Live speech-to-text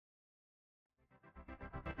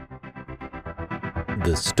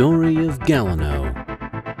The Story of Galeno,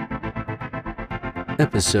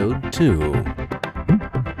 Episode 2.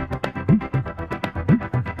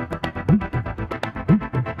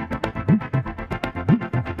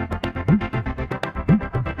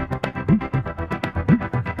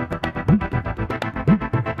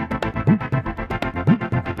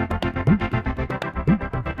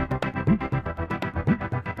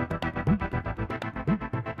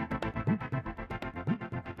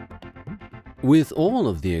 With all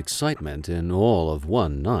of the excitement in all of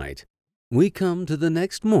one night, we come to the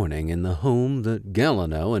next morning in the home that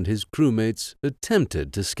Galeno and his crewmates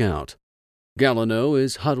attempted to scout. Galeno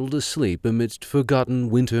is huddled asleep amidst forgotten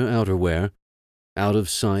winter outerwear, out of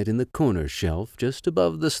sight in the corner shelf just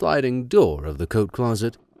above the sliding door of the coat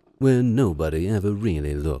closet, where nobody ever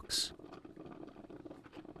really looks.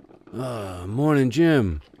 Morning,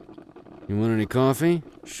 Jim. You want any coffee?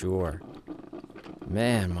 Sure.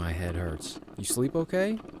 Man, my head hurts. You sleep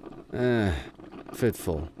okay?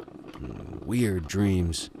 Fitful. Weird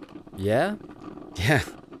dreams. Yeah? Yeah.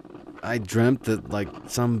 I dreamt that,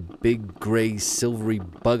 some big gray, silvery,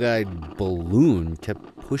 bug-eyed balloon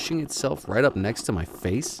kept pushing itself right up next to my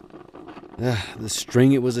face. The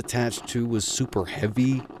string it was attached to was super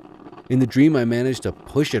heavy. In the dream, I managed to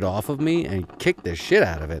push it off of me and kick the shit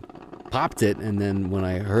out of it. Popped it, and then when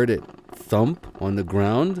I heard it thump on the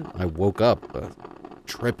ground, I woke up.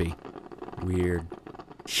 Trippy. Weird.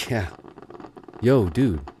 Yeah. Yo,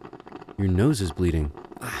 dude. Your nose is bleeding.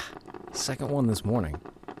 Second one this morning.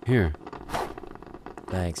 Here.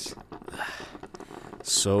 Thanks.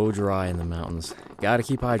 So dry in the mountains. Gotta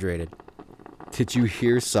keep hydrated. Did you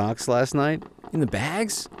hear Socks last night? In the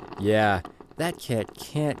bags? Yeah, that cat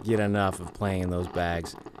can't get enough of playing in those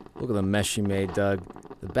bags. Look at the mess she made, Doug.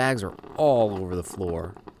 The bags are all over the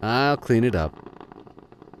floor. I'll clean it up.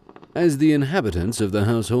 As the inhabitants of the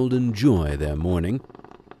household enjoy their morning,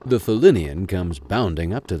 the Felinian comes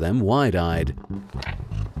bounding up to them wide-eyed.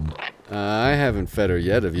 I haven't fed her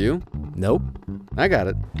yet, have you? Nope. I got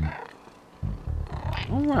it.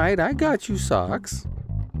 All right, I got you, Socks.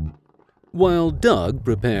 While Doug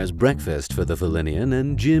prepares breakfast for the Felinian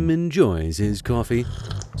and Jim enjoys his coffee,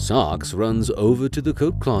 Socks runs over to the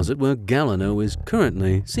coat closet where Galeno is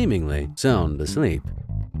currently, seemingly, sound asleep.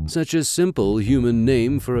 Such a simple human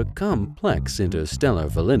name for a complex interstellar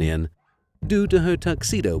Felinian, due to her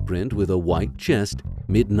tuxedo print with a white chest,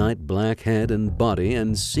 midnight black head and body,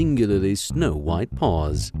 and singularly snow-white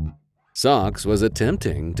paws. Socks was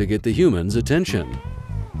attempting to get the human's attention.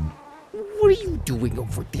 What are you doing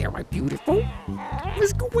over there, my beautiful?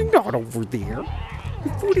 What's going on over there? The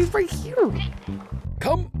food is right here.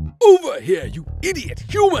 Come over here, you idiot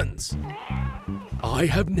humans! I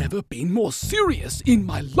have never been more serious in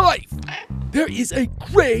my life. There is a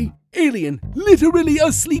gray alien literally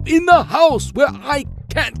asleep in the house where I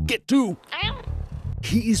can't get to.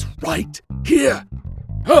 He is right here.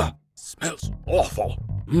 Smells awful.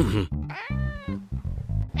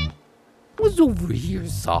 What's over here,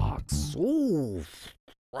 Socks? Ooh,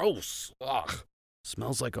 gross. Ugh.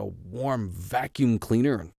 Smells like a warm vacuum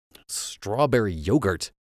cleaner and strawberry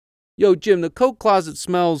yogurt. Yo, Jim, the coat closet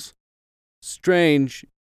smells strange.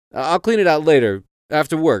 I'll clean it out later,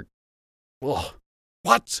 after work. Ugh.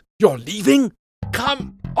 What? You're leaving?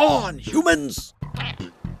 Come on, humans!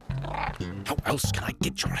 How else can I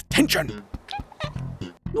get your attention?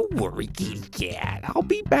 Don't worry, kitty cat. I'll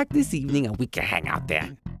be back this evening and we can hang out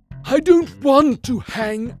then. I don't want to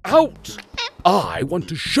hang out. I want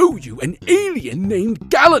to show you an alien named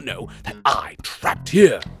Galeno that I trapped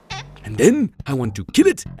here. And then I want to kill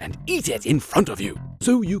it and eat it in front of you,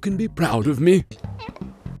 so you can be proud of me.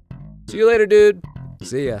 See you later, dude.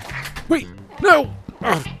 See ya. Wait, no!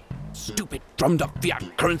 Ugh. Stupid drummed up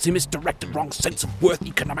fiat currency, misdirected, wrong sense of worth,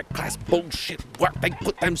 economic class bullshit work they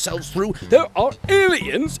put themselves through. There are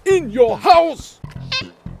aliens in your house!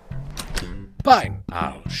 Fine,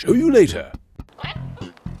 I'll show you later.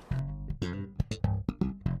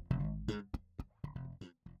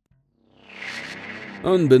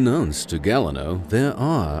 Unbeknownst to Galeno, there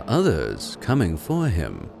are others coming for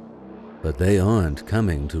him, but they aren't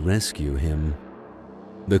coming to rescue him.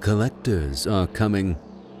 The collectors are coming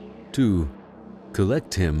to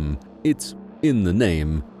collect him. It's in the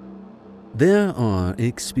name. There are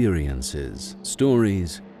experiences,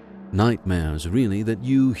 stories, nightmares really, that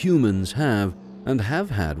you humans have and have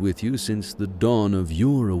had with you since the dawn of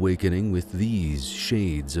your awakening with these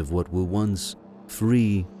shades of what were once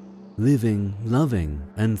free, living, loving,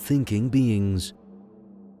 and thinking beings.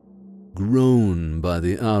 Grown by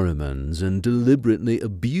the Ahrimans and deliberately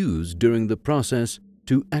abused during the process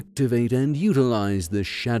to activate and utilize the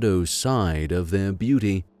shadow side of their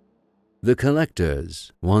beauty, The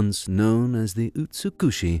collectors, once known as the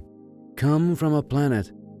Utsukushi, come from a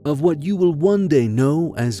planet of what you will one day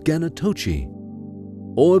know as Ganatochi,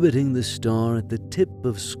 orbiting the star at the tip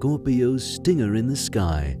of Scorpio's stinger in the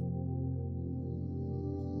sky.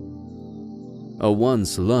 A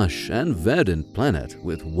once lush and verdant planet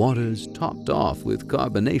with waters topped off with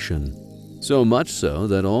carbonation, so much so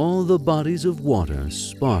that all the bodies of water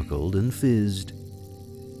sparkled and fizzed.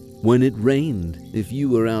 When it rained, if you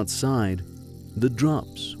were outside, the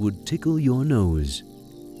drops would tickle your nose.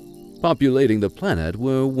 Populating the planet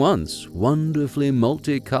were once wonderfully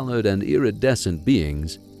multicolored and iridescent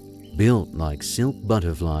beings, built like silk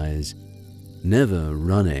butterflies, never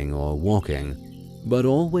running or walking, but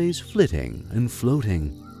always flitting and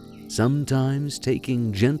floating, sometimes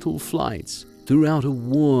taking gentle flights throughout a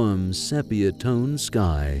warm sepia-toned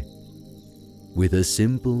sky, with a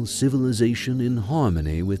simple civilization in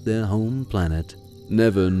harmony with their home planet,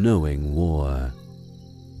 never knowing war.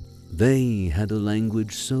 They had a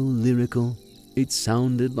language so lyrical, it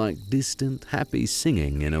sounded like distant, happy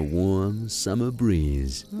singing in a warm summer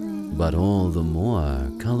breeze, but all the more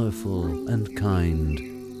colorful and kind,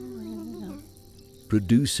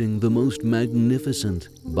 producing the most magnificent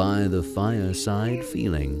by-the-fireside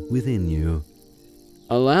feeling within you,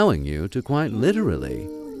 allowing you to quite literally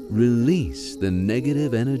release the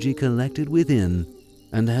negative energy collected within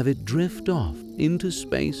and have it drift off into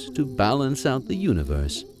space to balance out the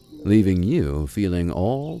universe, leaving you feeling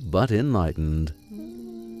all but enlightened.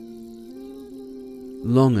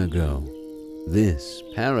 Long ago, this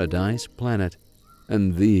paradise planet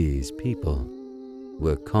and these people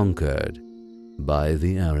were conquered by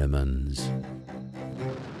the Ahrimans.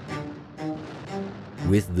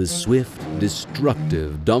 With the swift,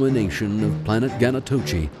 destructive domination of planet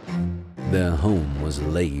Ganatochi, their home was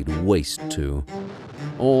laid waste to.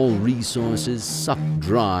 All resources sucked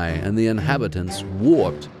dry and the inhabitants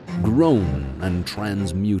warped, grown, and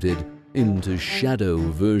transmuted into shadow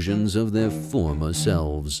versions of their former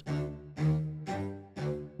selves.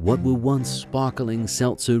 What were once sparkling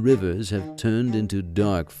seltzer rivers have turned into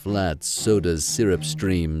dark, flat soda syrup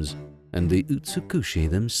streams, and the Utsukushi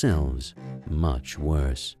themselves much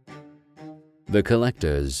worse. The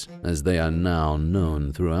collectors, as they are now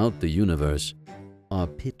known throughout the universe, are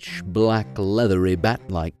pitch-black, leathery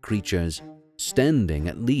bat-like creatures, standing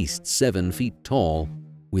at least 7 feet tall,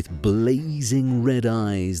 with blazing red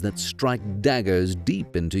eyes that strike daggers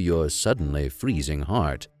deep into your suddenly freezing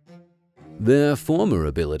heart. Their former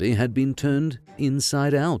ability had been turned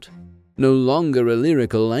inside out, no longer a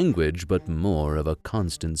lyrical language, but more of a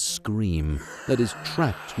constant scream that is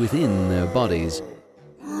trapped within their bodies,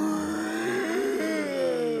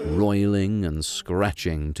 roiling and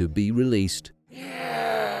scratching to be released.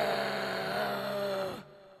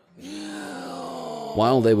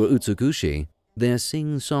 While they were Utsukushi, their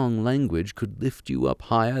sing-song language could lift you up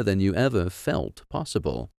higher than you ever felt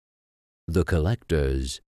possible. The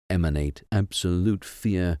collectors emanate absolute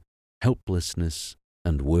fear, helplessness,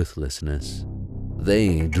 and worthlessness.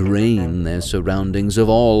 They drain their surroundings of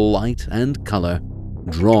all light and color,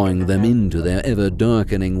 drawing them into their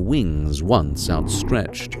ever-darkening wings once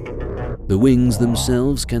outstretched. The wings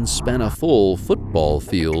themselves can span a full football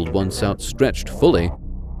field once outstretched fully,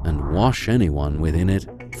 and wash anyone within it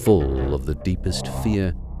full of the deepest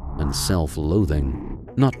fear and self-loathing,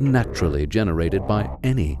 not naturally generated by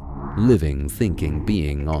any living, thinking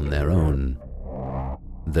being on their own.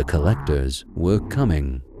 The collectors were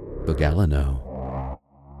coming for Galeno.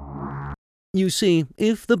 You see,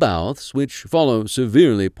 if the Bouths, which follow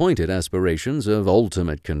severely pointed aspirations of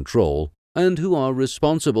ultimate control, and who are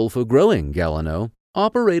responsible for growing Galeno,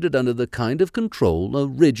 operated under the kind of control a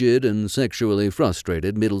rigid and sexually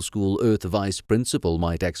frustrated middle school Earth Vice principal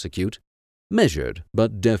might execute, measured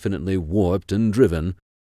but definitely warped and driven,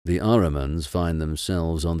 the Ahrimans find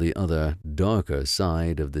themselves on the other, darker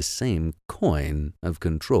side of the same coin of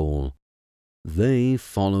control. They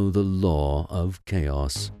follow the law of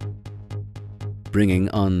chaos, bringing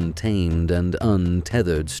untamed and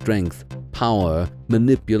untethered strength, power,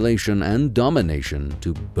 manipulation, and domination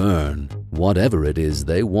to burn whatever it is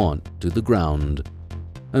they want to the ground,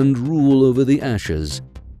 and rule over the ashes,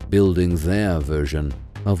 building their version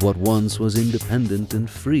of what once was independent and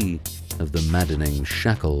free of the maddening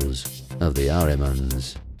shackles of the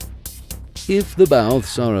Ahrimans. If the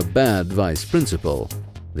Bouths are a bad vice principal,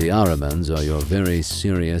 the Ahrimans are your very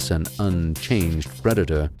serious and unchanged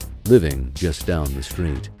predator living just down the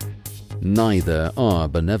street. Neither are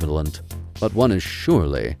benevolent, but one is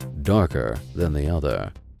surely darker than the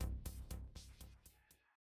other.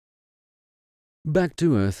 Back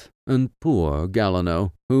to Earth, And poor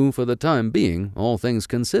Galliano, who for the time being, all things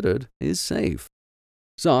considered, is safe.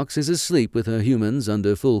 Socks is asleep with her humans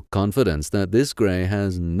under full confidence that this Grey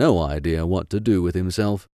has no idea what to do with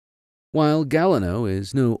himself. While Galliano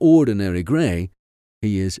is no ordinary Grey,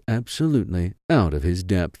 he is absolutely out of his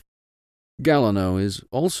depth. Galliano is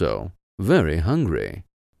also very hungry.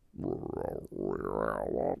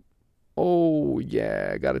 Oh,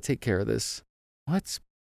 yeah, gotta take care of this. What's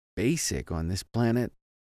basic on this planet?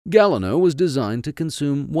 Galliano was designed to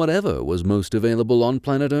consume whatever was most available on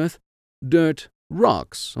planet Earth. Dirt,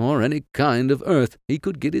 rocks, or any kind of earth he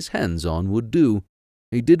could get his hands on would do.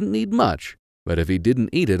 He didn't need much, but if he didn't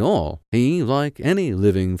eat it all, he, like any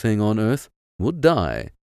living thing on Earth, would die.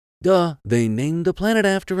 Duh, they named the planet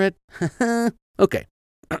after it. Okay.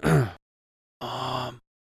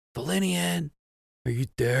 Felinian? Are you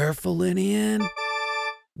there, Felinian?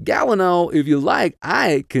 Galliano, if you like,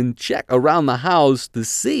 I can check around the house to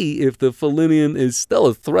see if the Felinian is still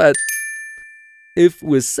a threat. If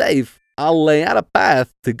we're safe, I'll lay out a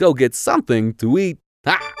path to go get something to eat.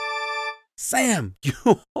 Ha! Sam,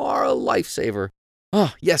 you are a lifesaver.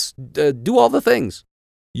 Oh, yes, do all the things.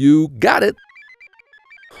 You got it.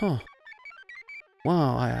 Huh.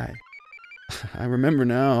 Wow, I remember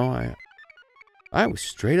now. I was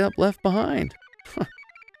straight up left behind. Huh.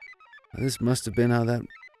 This must have been how that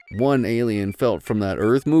one alien felt from that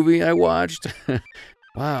Earth movie I watched.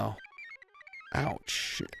 Wow.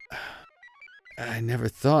 Ouch. I never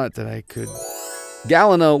thought that I could.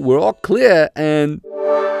 Galliano, we're all clear, and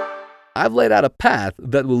I've laid out a path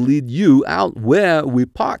that will lead you out where we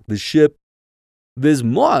parked the ship. There's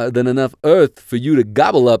more than enough Earth for you to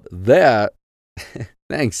gobble up there.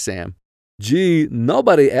 Thanks, Sam. Gee,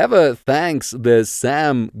 nobody ever thanks the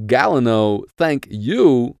Sam Galliano. Thank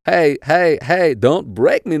you. Hey, don't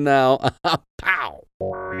break me now. Pow.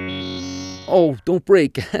 Oh, don't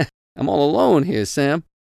break. I'm all alone here, Sam.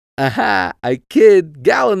 Aha, I kid.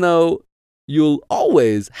 Galliano, you'll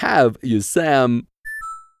always have your Sam.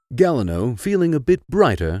 Galliano, feeling a bit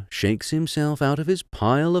brighter, shakes himself out of his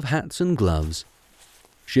pile of hats and gloves,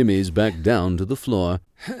 shimmies back down to the floor,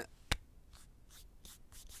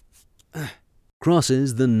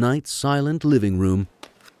 crosses the night-silent living room,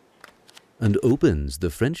 and opens the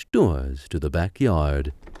French doors to the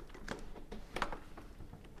backyard.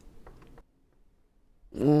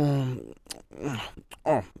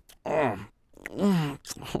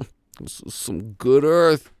 Some good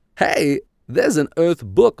Earth. Hey, there's an Earth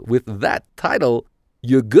book with that title.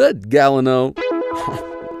 You're good, Galliano.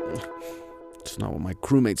 It's not what my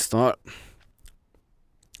crewmates thought.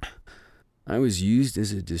 I was used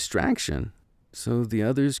as a distraction so the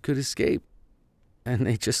others could escape, and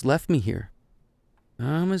they just left me here.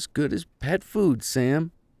 I'm as good as pet food,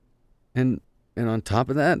 Sam. And on top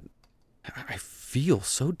of that, I feel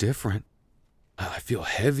so different. I feel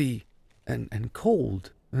heavy and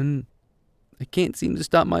cold, and I can't seem to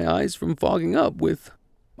stop my eyes from fogging up with,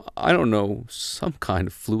 I don't know, some kind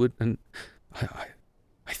of fluid, and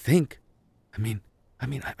I think I'm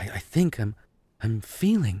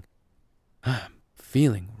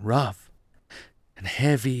feeling rough and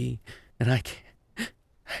heavy, and I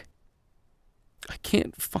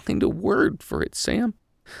can't find a word for it, Sam.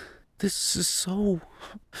 This is so...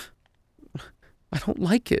 I don't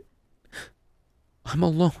like it. I'm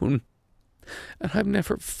alone, and I've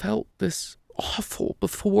never felt this awful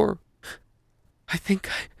before. I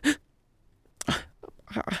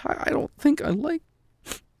don't think I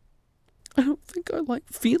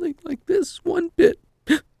like feeling like this one bit.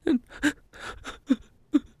 And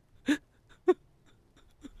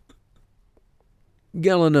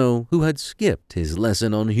Galliano, who had skipped his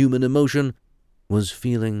lesson on human emotion, was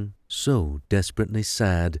feeling so desperately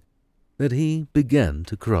sad that he began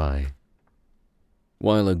to cry.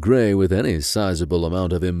 While a Grey with any sizable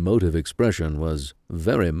amount of emotive expression was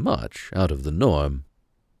very much out of the norm,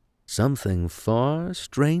 something far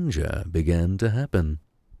stranger began to happen.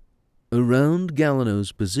 Around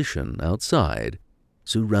Galliano's position outside,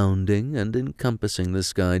 surrounding and encompassing the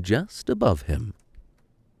sky just above him,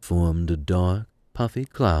 formed a dark, puffy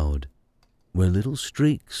cloud where little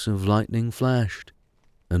streaks of lightning flashed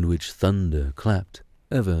and which thunder clapped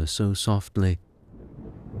ever so softly.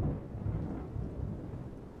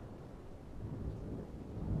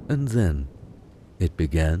 And then it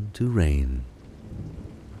began to rain.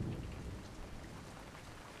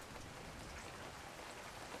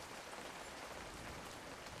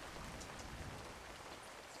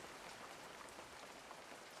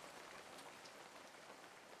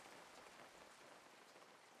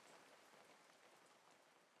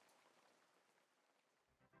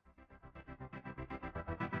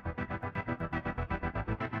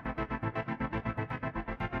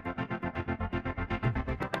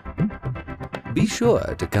 Be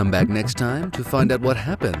sure to come back next time to find out what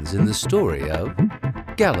happens in the story of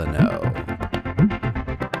Galliano.